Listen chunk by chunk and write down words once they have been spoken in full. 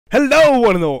Hello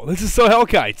one and all, this is So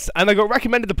Hellkites, and I got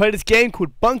recommended to play this game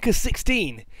called Bunker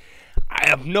 16. I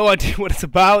have no idea what it's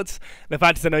about. The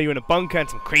fact is I know you're in a bunker and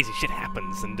some crazy shit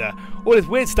happens, and all this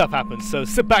weird stuff happens, so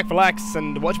sit back, relax,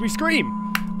 and watch me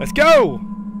scream. Let's go!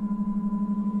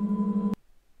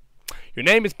 Your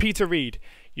name is Peter Reed.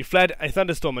 You fled a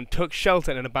thunderstorm and took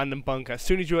shelter in an abandoned bunker. As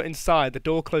soon as you were inside, the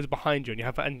door closed behind you and you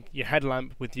have your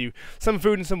headlamp with you, some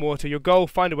food and some water. Your goal,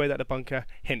 find a way out of the bunker.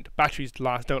 Hint, batteries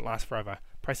don't last forever.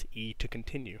 Press E to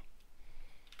continue.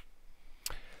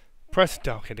 Press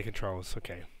okay, the controls,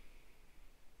 okay.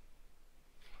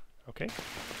 Okay.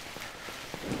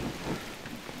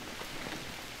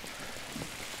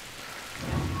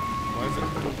 Why is it?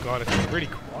 Oh god, it's really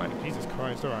quiet. Jesus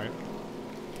Christ, alright.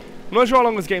 I'm not sure how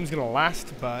long this game's going to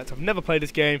last, but I've never played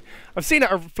this game. I've seen it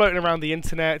floating around the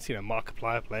internet, you know,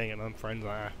 Markiplier playing it and friends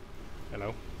like that.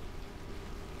 Hello.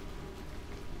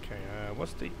 Okay,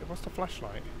 what's the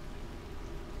flashlight?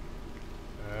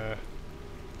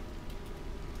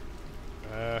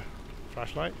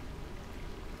 Flashlight?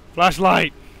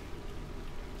 Flashlight!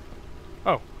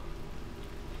 Oh.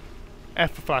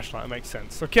 F for flashlight, that makes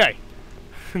sense. Okay.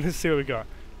 Let's see what we got.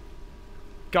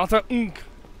 Gata unk.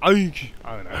 I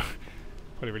don't know.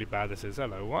 Probably really bad this is.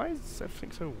 Hello, why is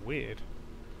everything so weird?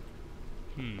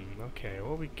 Okay,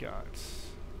 what we got?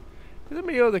 Isn't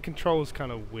me the controls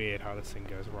kind of weird how this thing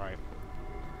goes? Right.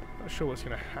 Not sure what's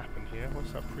going to happen here.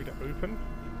 What's that free to open?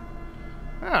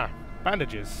 Ah,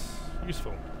 bandages.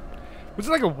 Useful. Was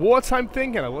it like a wartime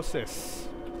thing? Hello, what's this?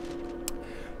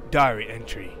 Diary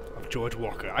entry of George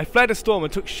Walker. I fled a storm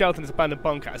and took shelter in this abandoned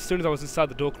bunker. As soon as I was inside,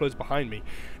 the door closed behind me.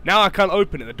 Now I can't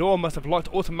open it. The door must have locked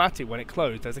automatically when it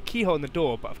closed. There's a keyhole in the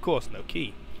door, but of course no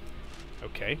key.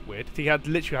 Okay, weird. He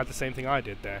literally had the same thing I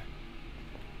did there.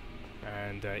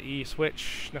 And E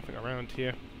switch. Nothing around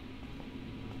here.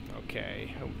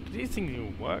 Okay. Oh, do these things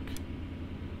even work?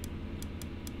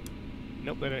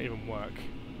 Nope, they don't even work.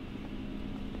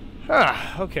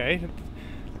 Ah, okay.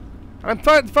 And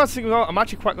first thing, I'm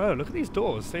actually quite. Oh, look at these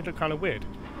doors. They look kind of weird.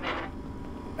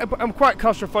 I'm quite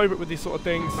claustrophobic with these sort of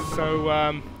things,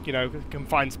 so you know,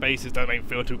 confined spaces don't make me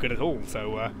feel too good at all.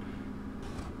 So,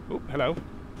 oh, hello.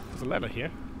 There's a letter here.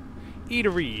 E to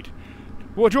read.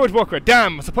 Well, George Walker,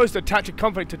 damn! I'm supposed to attach a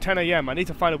conflict to 10 AM. I need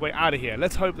to find a way out of here.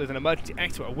 Let's hope there's an emergency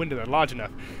exit or a window that's large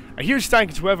enough. A huge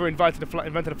thank you to whoever invented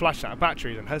a flashlight and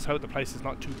batteries, and let's hope the place is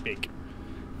not too big.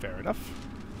 Fair enough.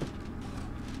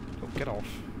 Oh, get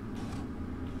off.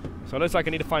 So it looks like I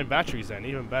need to find batteries then,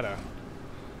 even better.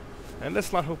 And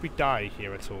let's not hope we die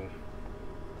here at all.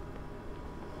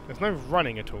 There's no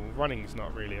running at all. Running's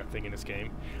not really a thing in this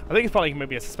game. I think it's probably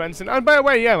maybe a suspense. And by the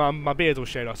way, yeah, my beard's all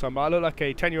shaved off, so I look like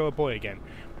a 10-year-old boy again,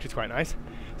 which is quite nice.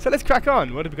 So let's crack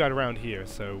on. What have we got around here?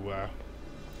 So,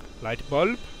 light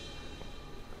bulb.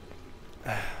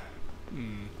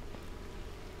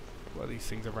 What are these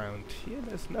things around here?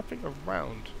 There's nothing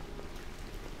around.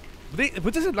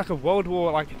 Was this like a World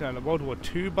War, like a World War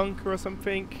II bunker or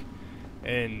something?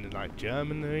 In like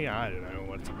Germany? I don't know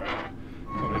what it's about.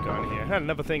 What have we got in here?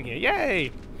 Another thing here.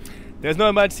 Yay! There's no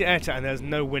emergency exit and there's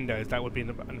no windows. That would be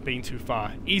being too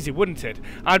far. Easy, wouldn't it?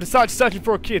 I decided searching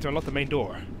for a key to unlock the main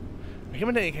door. I'm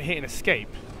gonna hit an escape.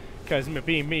 Because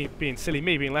being silly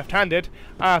me, being left-handed,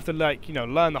 I have to, like, you know,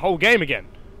 learn the whole game again.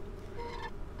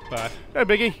 But no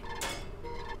biggie.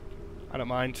 I don't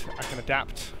mind. I can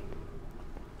adapt.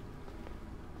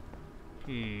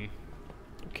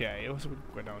 Okay, also we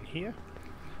go down here.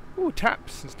 Ooh,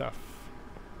 taps and stuff.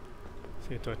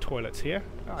 See, there are toilets here.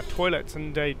 Ah, toilets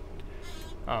and a...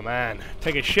 Oh man,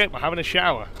 take a shit while having a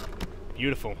shower.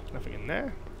 Beautiful. Nothing in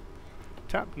there.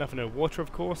 Tap, nothing, no water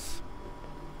of course.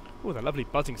 Ooh, that lovely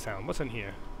buzzing sound. What's in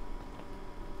here?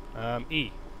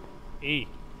 E. E.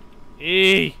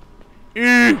 E!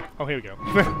 E! Oh, here we go.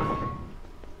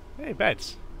 Hey,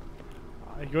 beds.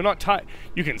 You're not tired.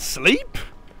 You can sleep?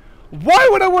 Why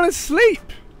would I want to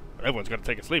sleep? Everyone's got to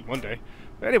take a sleep one day.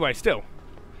 But anyway, still.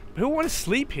 Who want to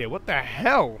sleep here? What the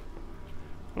hell?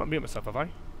 I'm not muting myself, have I?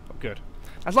 Oh, good.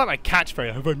 That's like my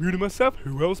catchphrase. Have I muted myself?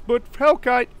 Who else but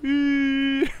Hellkite?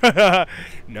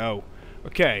 No.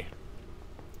 Okay.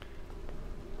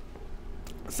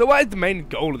 So what is the main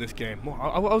goal of this game? Well,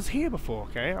 I was here before,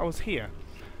 okay? I was here.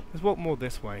 Let's walk more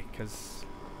this way, because...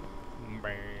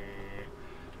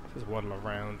 Just waddle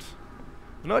around.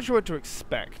 I'm not sure what to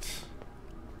expect.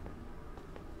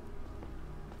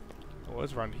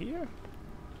 What's around here?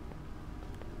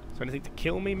 Is there anything to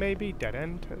kill me, maybe? Dead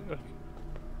end?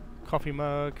 Coffee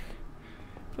mug?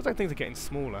 Feels like things are getting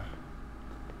smaller.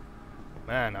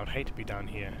 Man, I would hate to be down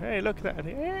here. Hey, look at that.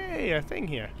 Hey, a thing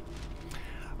here.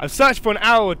 I've searched for an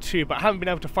hour or two, but I haven't been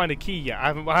able to find a key yet.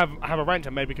 I have a wrench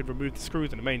and maybe could remove the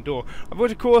screws in the main door.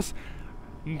 Of course,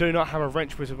 do not have a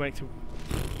wrench which would make to...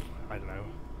 I don't know.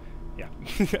 Yeah.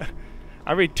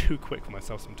 I read too quick for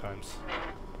myself sometimes.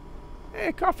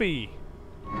 Hey, coffee!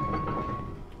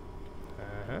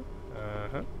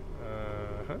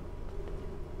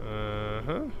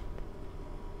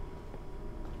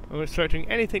 I'm expecting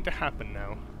anything to happen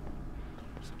now.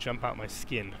 Just jump out my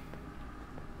skin.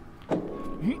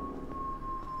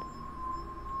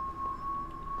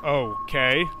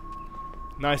 Okay.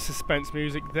 Nice suspense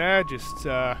music there, just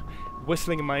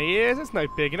whistling in my ears. It's no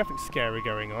big, nothing scary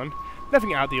going on.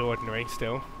 Nothing out of the ordinary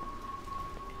still.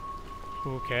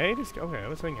 Okay, just okay,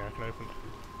 what's thing here I can open?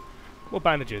 More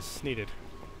bandages needed.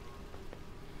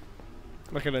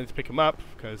 I'm not going to pick them up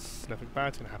because nothing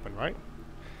bad's going to happen, right?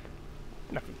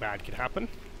 Nothing bad could happen.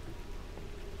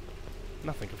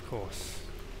 Nothing, of course.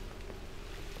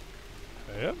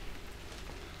 Yep.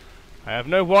 I have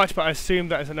no watch, but I assume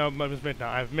that it's almost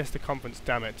midnight. I have missed the conference,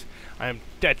 damn it. I am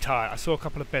dead tired. I saw a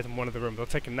couple of beds in one of the rooms. I'll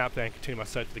take a nap there and continue my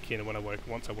search for the key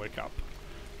once I wake up.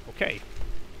 Okay.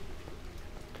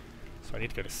 So I need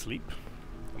to go to sleep.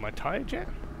 Am I tired yet?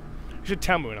 You should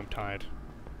tell me when I'm tired.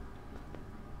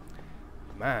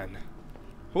 Man.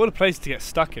 What a place to get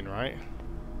stuck in, right?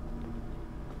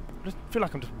 I just feel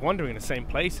like I'm just wandering in the same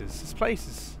places. This place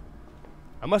is...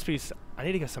 I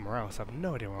need to go somewhere else. I have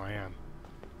no idea where I am.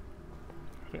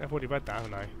 I think I've already read that,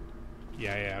 haven't I?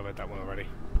 Yeah, I read that one already.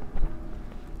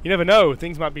 You never know.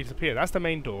 Things might be disappear. That's the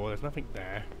main door. There's nothing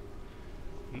there.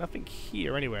 Nothing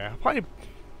here anywhere. I probably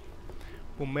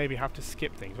will maybe have to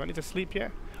skip things. Do I need to sleep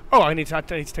yet? Oh, I need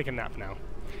to take a nap now.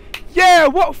 Yeah,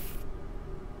 what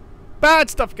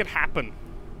bad stuff could happen?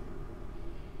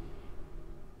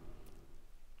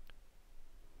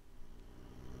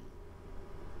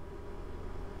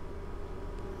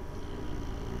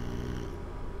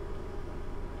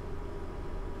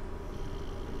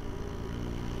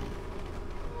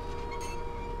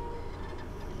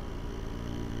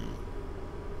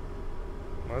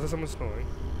 Why is there someone snoring?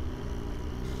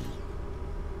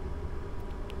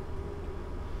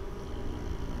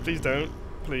 Please don't.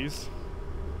 Please.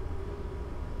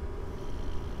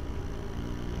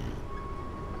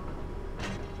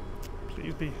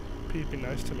 Please be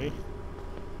nice to me.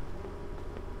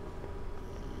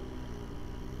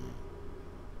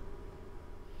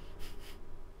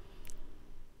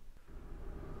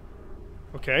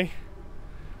 Okay.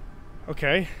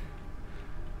 Okay.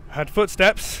 I heard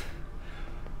footsteps.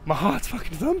 My heart's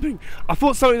fucking thumping. I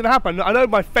thought something was gonna happen. I know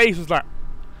my face was like...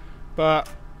 But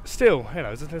still,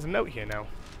 hello, there's a note here now.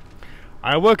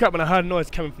 I woke up and I heard a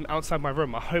noise coming from outside my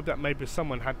room. I hope that maybe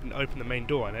someone had opened the main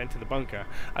door and entered the bunker.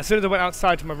 As soon as I went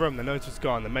outside to my room, the noise was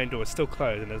gone. The main door was still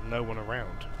closed and there's no one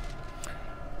around.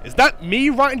 Is that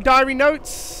me writing diary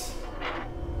notes?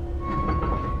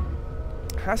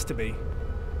 Has to be.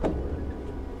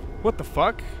 What the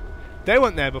fuck? They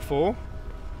weren't there before.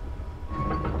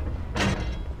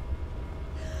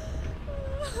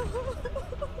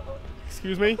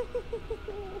 Excuse me?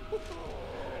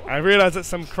 I realised that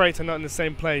some crates are not in the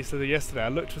same place as yesterday. I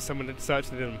looked for someone and searched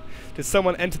them. Did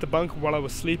someone enter the bunker while I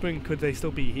was sleeping? Could they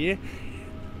still be here?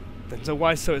 Then so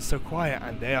why so it's so quiet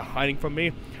and they are hiding from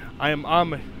me? I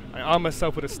arm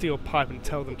myself with a steel pipe and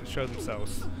tell them to show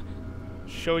themselves.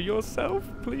 Show yourself,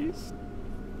 please?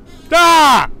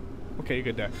 Ah! Okay, you're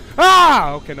good there.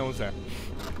 Ah! Okay, no one's there.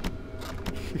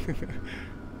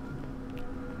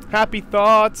 Happy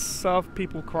thoughts of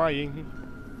people crying.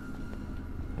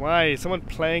 Why? Is someone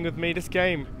playing with me? This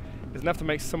game is enough to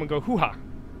make someone go hoo-ha.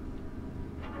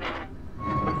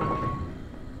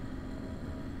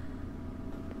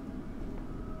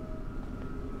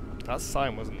 That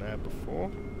sign wasn't there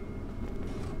before.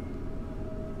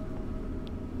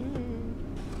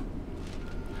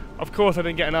 Of course I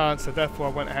didn't get an answer, therefore I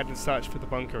went ahead and searched for the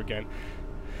bunker again.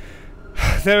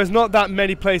 There is not that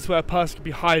many places where a person could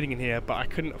be hiding in here, but I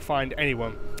couldn't find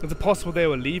anyone. Is it possible they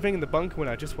were leaving the bunker when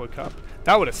I just woke up?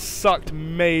 That would have sucked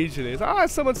majorly. It's like,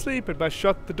 someone's sleeping, but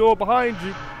shut the door behind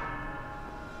you.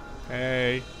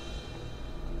 Hey.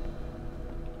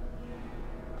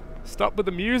 Stop with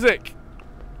the music.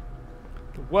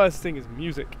 The worst thing is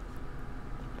music.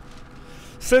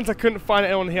 Since I couldn't find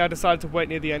anyone here, I decided to wait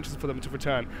near the entrance for them to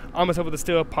return. I myself with a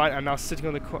steel pipe and now sitting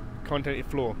on the concrete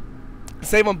floor.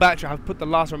 Save on battery, I have put the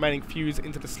last remaining fuse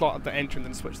into the slot of the entrance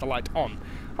and switched the light on.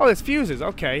 Oh, there's fuses,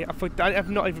 okay. I have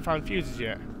not even found fuses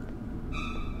yet.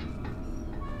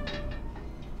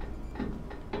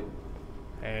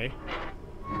 Hey.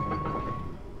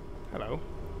 Hello.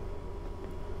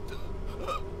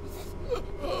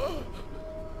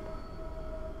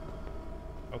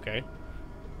 Okay.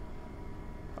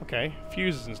 Okay,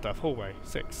 fuses and stuff. Hallway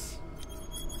 6.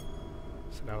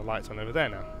 So now the light's on over there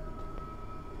now.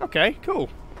 Okay, cool.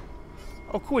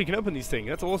 Oh, cool. You can open these things.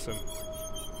 That's awesome.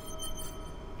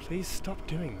 Please stop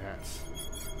doing that.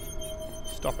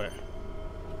 Stop it.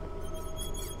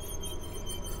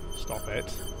 Stop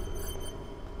it.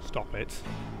 Stop it.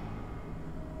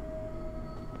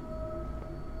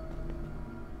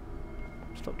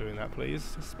 Stop doing that,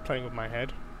 please. Just playing with my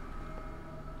head.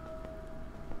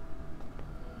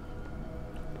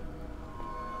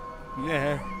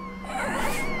 Yeah.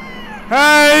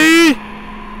 Hey!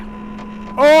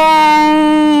 Oh!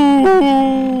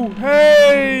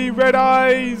 Hey, Red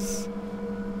Eyes!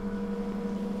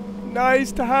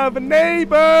 Nice to have a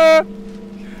neighbor!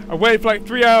 I waited for like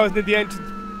 3 hours near the entrance.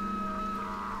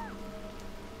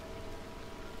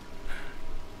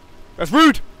 That's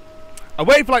rude! I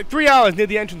waited for like 3 hours near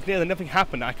the entrance and nothing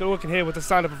happened. All I could hear was the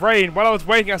sound of rain. While I was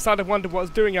waiting, I started wondering what I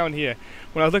was doing out here.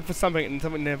 When I was looking for something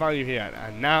near value here.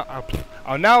 And now,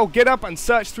 I'll now get up and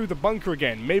search through the bunker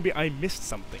again. Maybe I missed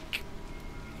something.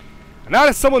 And now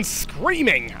there's someone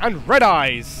screaming! And Red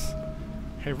Eyes!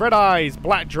 Hey, Red Eyes,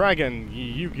 Black Dragon,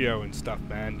 Yu-Gi-Oh! And stuff,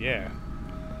 man. Yeah.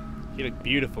 You look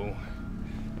beautiful.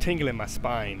 Tingle in my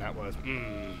spine, that was.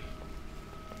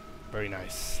 Very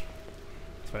nice.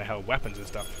 That's where they held weapons and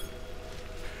stuff.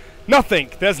 Nothing!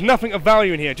 There's nothing of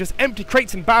value in here. Just empty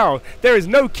crates and barrels. There is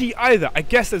no key either. I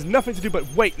guess there's nothing to do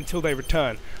but wait until they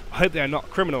return. I hope they are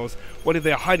not criminals. What if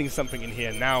they are hiding something in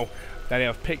here now that they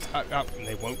have picked up and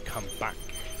they won't come back?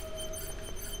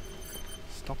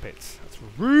 Stop it. That's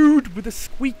rude with the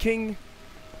squeaking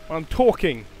while I'm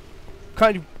talking.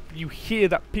 Can't you hear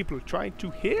that people are trying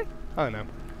to hear? I don't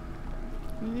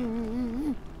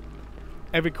know.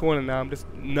 Every corner now, I'm just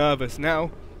nervous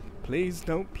now. Please,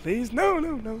 no, please, no,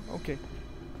 no, no. Okay.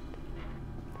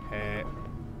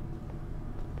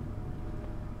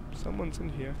 Someone's in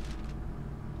here.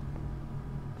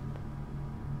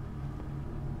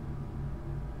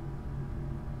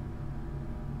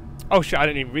 Oh shit, I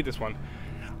didn't even read this one.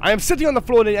 I am sitting on the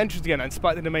floor near the entrance again and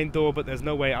spotted the main door, but there's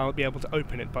no way I'll be able to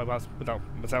open it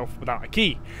without a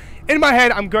key. In my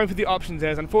head, I'm going through the options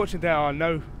there. Unfortunately, there are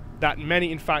no that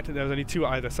many. In fact, there's only two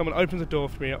either. Someone opens the door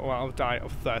for me or I'll die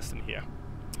of thirst in here.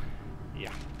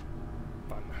 Yeah.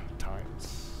 Fun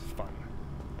times. Fun.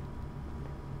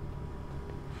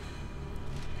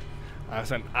 I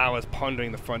spent hours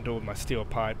pondering the front door with my steel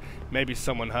pipe. Maybe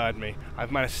someone heard me.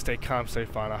 I've managed to stay calm so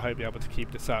far and I hope to be able to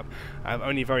keep this up. I have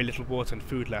only very little water and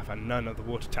food left and none of the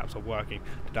water taps are working.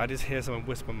 Did I just hear someone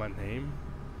whisper my name?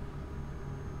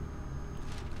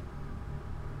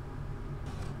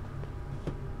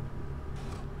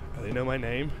 Oh, they know my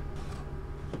name?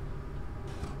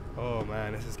 Oh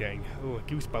man, this is getting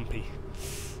goosebumpy.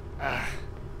 Ah.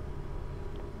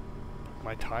 Am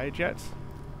I tired yet?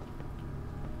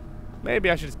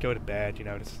 Maybe I should just go to bed, you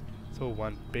know, it's all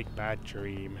one big bad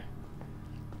dream.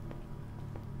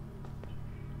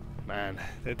 Man,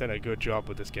 they've done a good job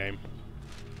with this game.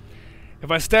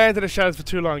 If I stare into the shadows for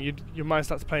too long, your mind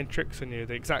starts playing tricks on you.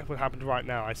 That's exactly what happened right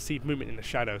now. I see movement in the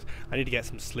shadows. I need to get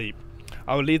some sleep.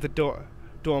 I will leave the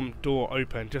dorm door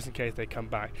open just in case they come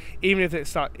back. Even if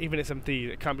it's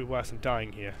empty, it can't be worse than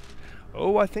dying here.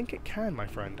 Oh, I think it can, my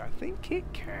friend. I think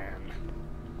it can.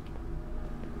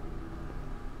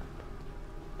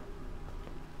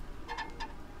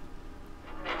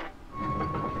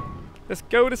 Let's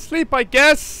go to sleep, I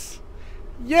guess!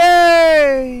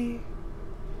 Yay!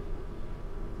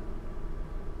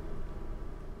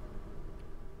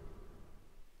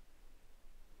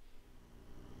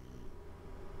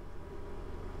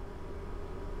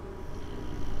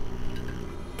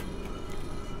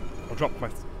 I'll drop my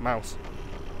mouse.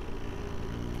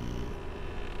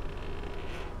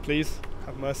 Please,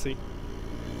 have mercy.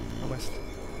 I must.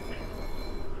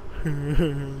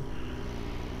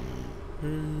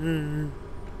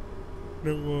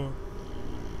 No more.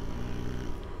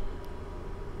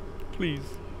 Please,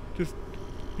 just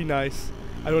be nice.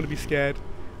 I don't want to be scared.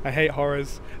 I hate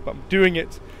horrors, but I'm doing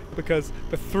it because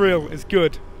the thrill is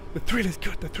good. The thrill is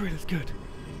good. The thrill is good.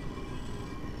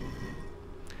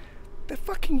 They're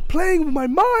fucking playing with my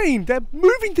mind. They're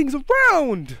moving things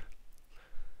around.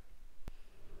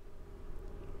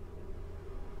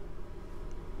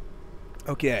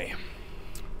 Okay.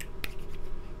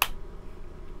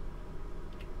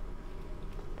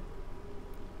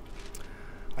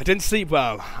 I didn't sleep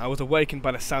well. I was awakened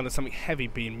by the sound of something heavy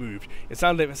being moved. It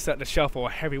sounded like the shelf or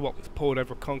a heavy rock was poured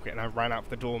over concrete and I ran out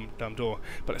for the dumb door.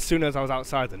 But as soon as I was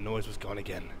outside, the noise was gone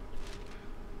again.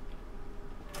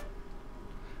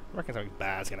 I reckon something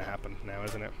bad's gonna happen now,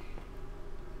 isn't it?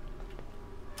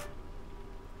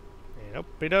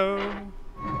 Nope-a-do.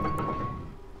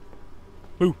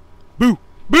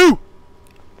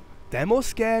 They're more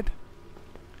scared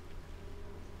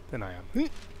than I am.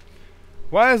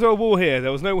 Why is there a wall here?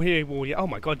 There was no wall here. Oh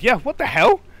my god, yeah, what the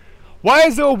hell? Why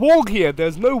is there a wall here?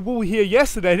 There's no wall here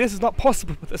yesterday. This is not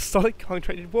possible with a solid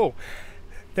concreted wall.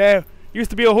 There used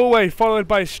to be a hallway followed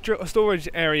by a storage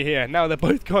area here. Now they're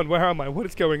both gone. Where am I? What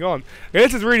is going on?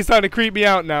 This is really starting to creep me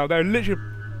out now. They're literally...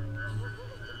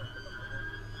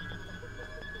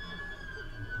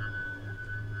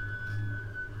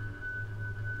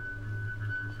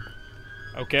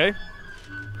 Okay.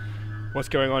 What's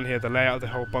going on here? The layout of the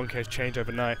whole bunker has changed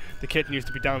overnight. The kitchen used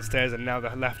to be downstairs, and now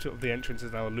the left of the entrance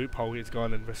is now a loophole. It's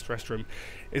gone, and this restroom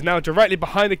is now directly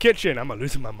behind the kitchen. Am I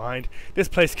losing my mind? This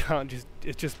place can't just...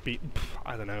 It's just be...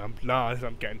 I don't know. I'm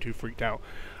getting too freaked out.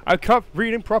 I can't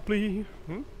read him properly.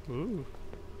 Ooh.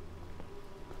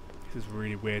 This is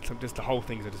really weird. Just the whole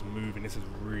things are just moving. This is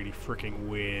really freaking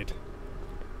weird.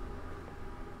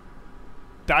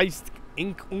 Deist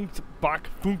ink und back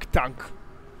funk tank.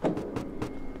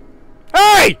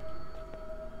 Hey!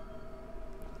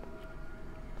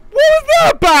 What was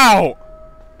that about?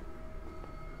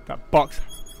 That box.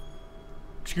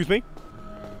 Excuse me?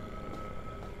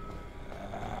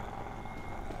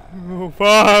 Oh,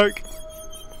 fuck.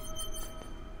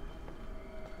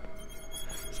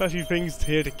 There's actually things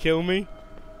here to kill me.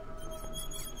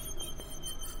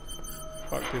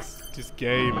 Fuck this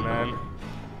game, man.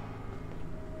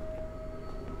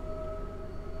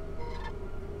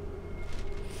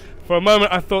 For a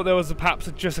moment I thought there was perhaps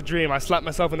just a dream. I slapped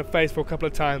myself in the face for a couple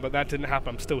of times, but that didn't happen.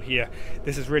 I'm still here.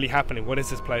 This is really happening. What is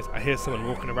this place? I hear someone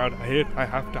walking around. I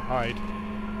have to hide.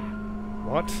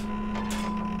 What?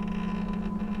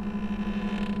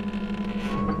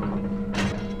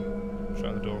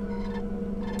 Shut the door.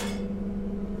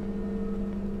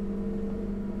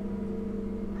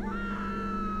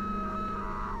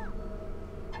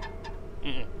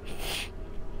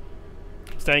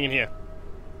 Staying in here.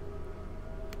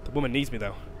 The woman needs me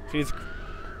though. She needs...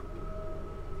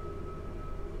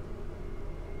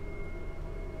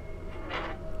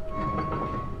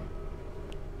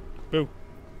 Boo.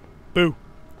 Boo.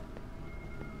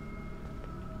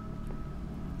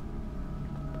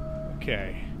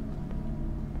 Okay.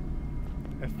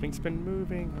 Everything's been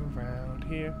moving around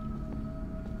here.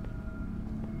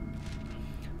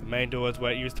 The main door is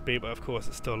where it used to be, but of course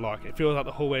it's still locked. It feels like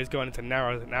the hallway is going into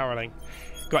narrowing.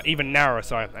 Got even narrower,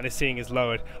 sorry, and the ceiling is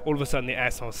lowered. All of a sudden the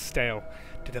air smells stale.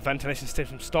 Did the ventilation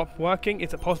system stop working?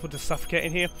 Is it possible to suffocate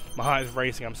in here? My heart is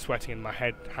racing, I'm sweating, and my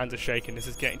hands are shaking. This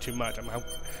is getting too much. Am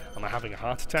I having a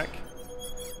heart attack?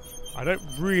 I don't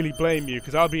really blame you,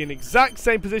 because I'll be in the exact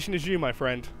same position as you, my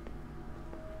friend.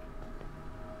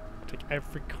 Take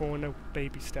every corner,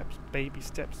 baby steps, baby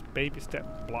steps, baby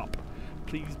step, blop.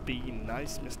 Please be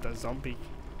nice, Mr. Zombie.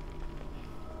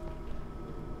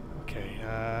 Okay,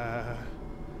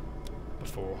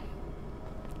 before.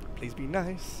 Please be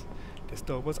nice. This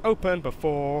door was open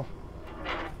before,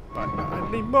 but not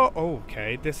anymore. Oh,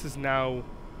 okay, this is now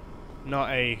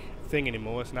not a thing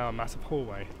anymore. It's now a massive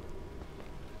hallway.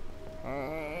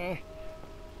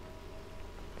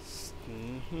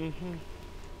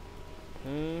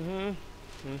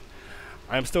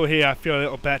 I'm still here. I feel a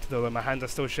little better though, and my hands are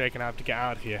still shaking. I have to get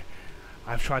out of here.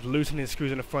 I've tried loosening the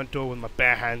screws in the front door with my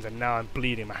bare hands, and now I'm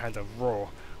bleeding. My hands are raw.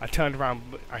 I turned around,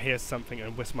 I hear something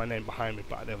and whisper my name behind me,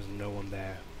 but there was no one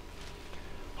there.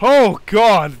 Oh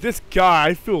God, this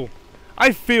guy,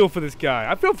 I feel for this guy.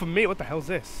 I feel for me. What the hell's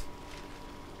this?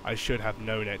 I should have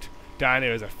known it. Diana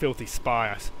is a filthy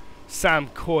spy. Sam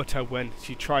caught her when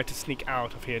she tried to sneak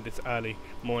out of here this early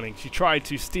morning. She tried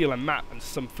to steal a map and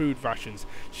some food rations.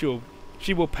 She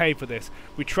will pay for this.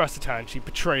 We trusted her and she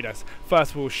betrayed us.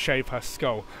 First we will shave her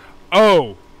skull.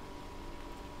 Oh!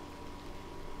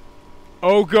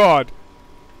 Oh God!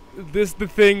 This the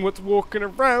thing what's walking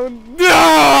around?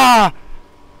 Ah!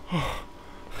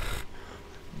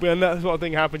 When that sort of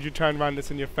thing happens, you turn around,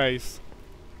 it's in your face.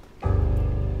 Oh,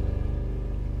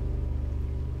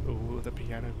 the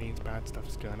piano means bad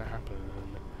stuff's gonna happen.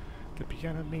 The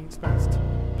piano means fast.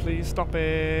 Please stop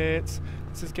it.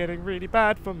 This is getting really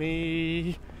bad for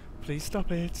me. Please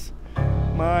stop it.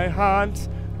 My hands,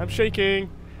 I'm shaking.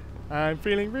 I'm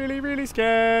feeling really, really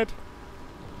scared.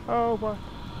 Oh my,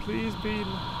 please be...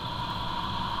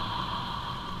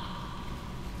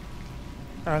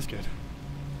 That's good.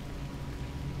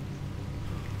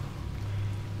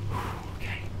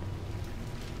 Okay.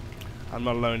 I'm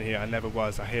not alone here, I never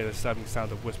was. I hear the disturbing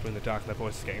sound of whispering in the dark and their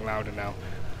voice is getting louder now.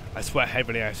 I sweat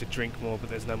heavily, I should drink more,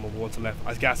 but there's no more water left.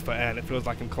 I gasp for air and it feels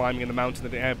like I'm climbing in the mountain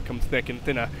and the air becomes thick and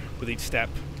thinner with each step.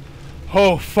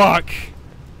 Oh fuck!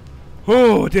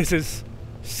 Oh, this is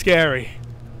scary.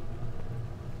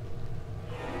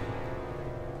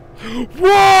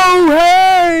 Whoa,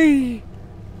 hey!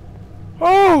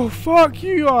 Oh, fuck,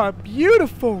 you are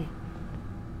beautiful.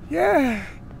 Yeah.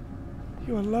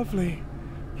 You are lovely.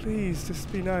 Please,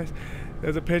 just be nice.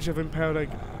 There's a picture of impaled egg.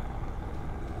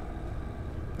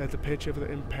 There's a picture of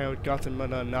the impaled gut and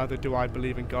mother. Neither do I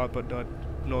believe in God, but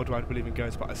nor do I believe in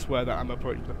ghosts. But I swear that I'm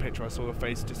approaching the picture. I saw the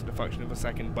face just in a fraction of a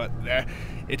second. But there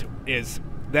it is.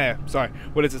 There. Sorry.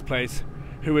 What is this place?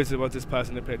 Who is it? What's this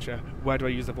person in the picture? Where do I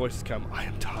use the voices come? I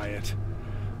am tired.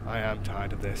 I am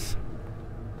tired of this.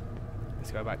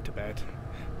 Let's go back to bed.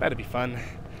 Better be fun.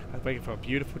 I was waiting for a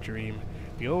beautiful dream.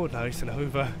 Be all nice and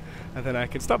over. And then I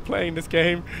can stop playing this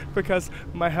game because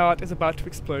my heart is about to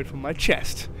explode from my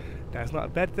chest. There's not a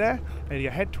bed there. And you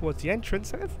head towards the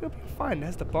entrance and it'll be fine.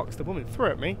 There's the box the woman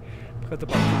threw at me. Because the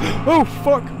box. Oh,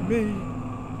 fuck me.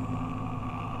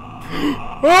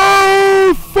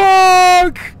 Oh,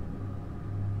 fuck!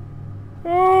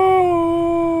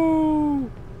 Oh!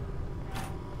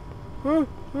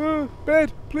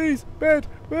 Bed, please, bed,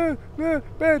 bed,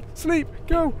 sleep,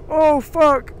 go. Oh,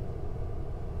 fuck.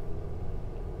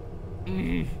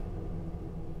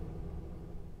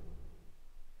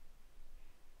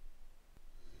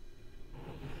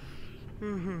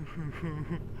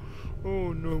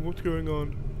 Oh no, what's going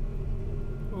on?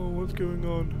 Oh, what's going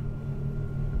on?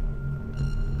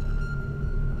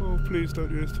 Oh, please don't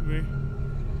do this to me.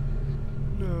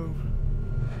 No.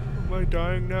 Am I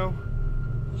dying now?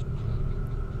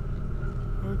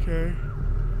 Okay.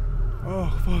 Oh,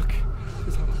 fuck.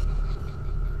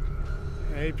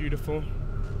 Hey, beautiful.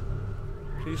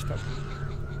 Please stop.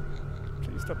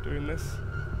 Please stop doing this.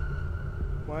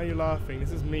 Why are you laughing?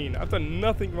 This is mean. I've done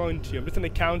nothing wrong to you. I'm just an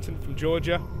accountant from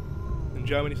Georgia. In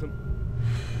Germany.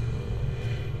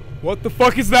 What the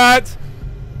fuck is that?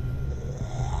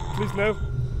 Please no.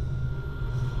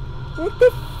 What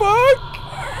the fuck?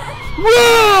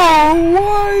 Whoa!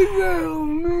 Why the...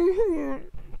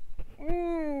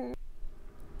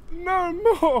 No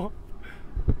more!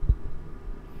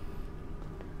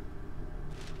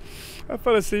 I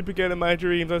fell asleep again in my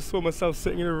dreams. I saw myself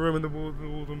sitting in a room and the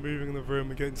walls were moving in the room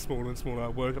and getting smaller and smaller. I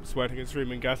woke up sweating and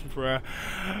screaming, gasping for air.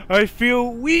 I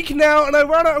feel weak now and I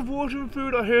ran out of water and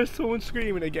food. I hear someone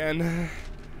screaming again.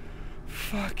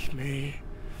 Fuck me.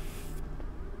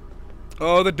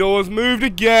 Oh, the door's moved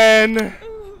again.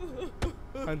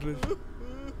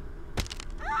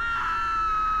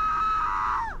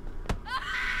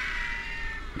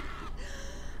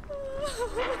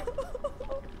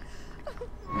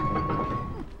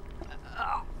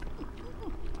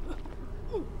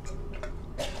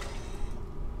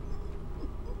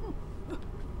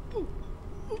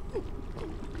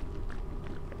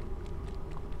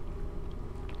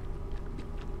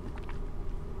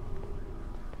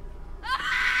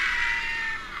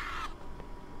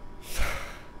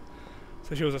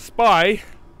 So she was a spy,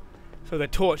 so they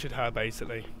tortured her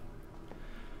basically.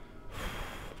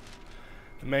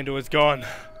 The main door is gone.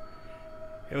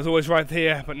 It was always right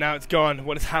here, but now it's gone.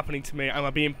 What is happening to me? Am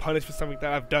I being punished for something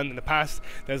that I've done in the past?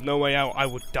 There's no way out. I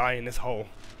would die in this hole.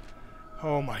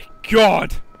 Oh my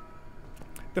god!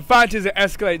 The fact is it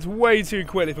escalates way too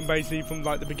quickly from basically from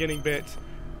like the beginning bit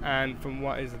and from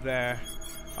what is there.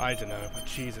 I don't know, but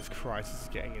Jesus Christ, this is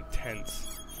getting intense.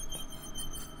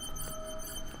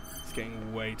 It's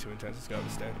getting way too intense. Let's go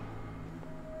upstairs.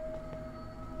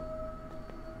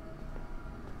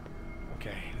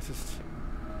 Okay, this is...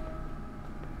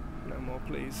 No more,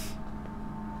 please.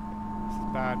 This is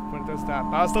bad. When it does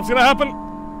that, bad stuff's gonna happen!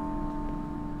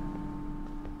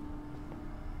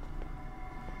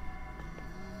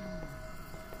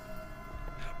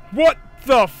 What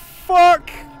the fuck?!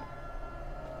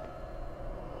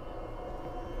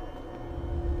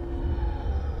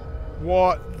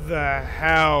 What the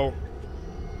hell?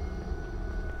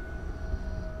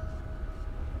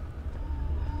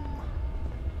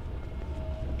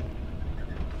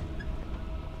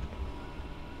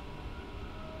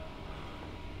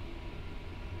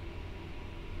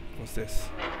 What's this?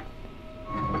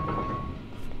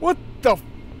 What the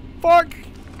fuck?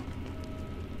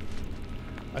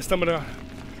 I stumbled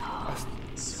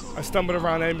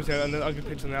around aimlessly and then ugly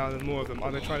pictures now and there's more of them.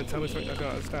 Are they trying to tell me something I don't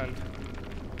understand?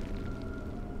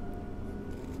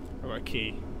 I got a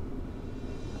key.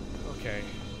 Okay.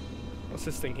 What's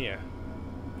this thing here?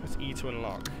 Press E to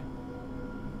unlock.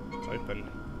 Open.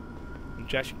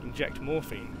 Inject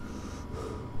morphine.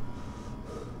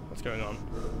 What's going on?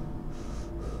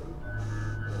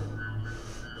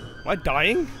 Am I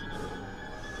dying?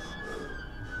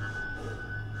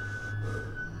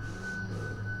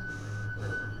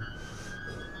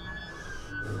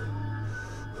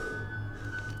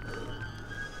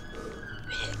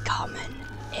 Willkommen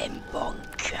im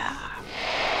Bunker.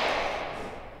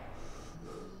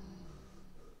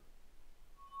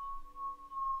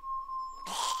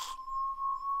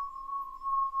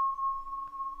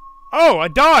 Oh, I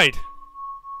died.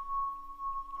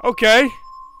 Okay.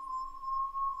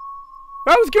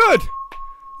 That was good.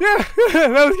 Yeah,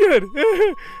 that was good.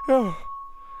 Oh,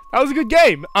 that was a good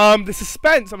game. The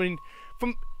suspense, I mean,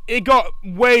 it got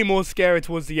way more scary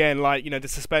towards the end. Like, you know, the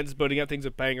suspense building up, things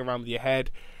are banging around with your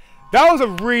head. That was a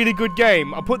really good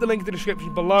game. I'll put the link in the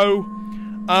description below.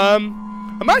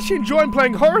 I'm actually enjoying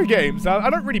playing horror games. I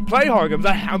don't really play horror games.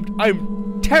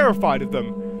 I'm terrified of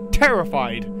them.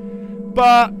 Terrified.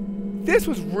 But this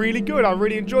was really good. I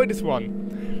really enjoyed this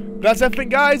one. That's everything,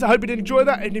 guys. I hope you did enjoy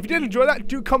that. And if you did enjoy that,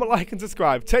 do comment, like, and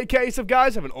subscribe. Take care of yourself,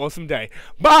 guys. Have an awesome day.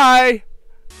 Bye!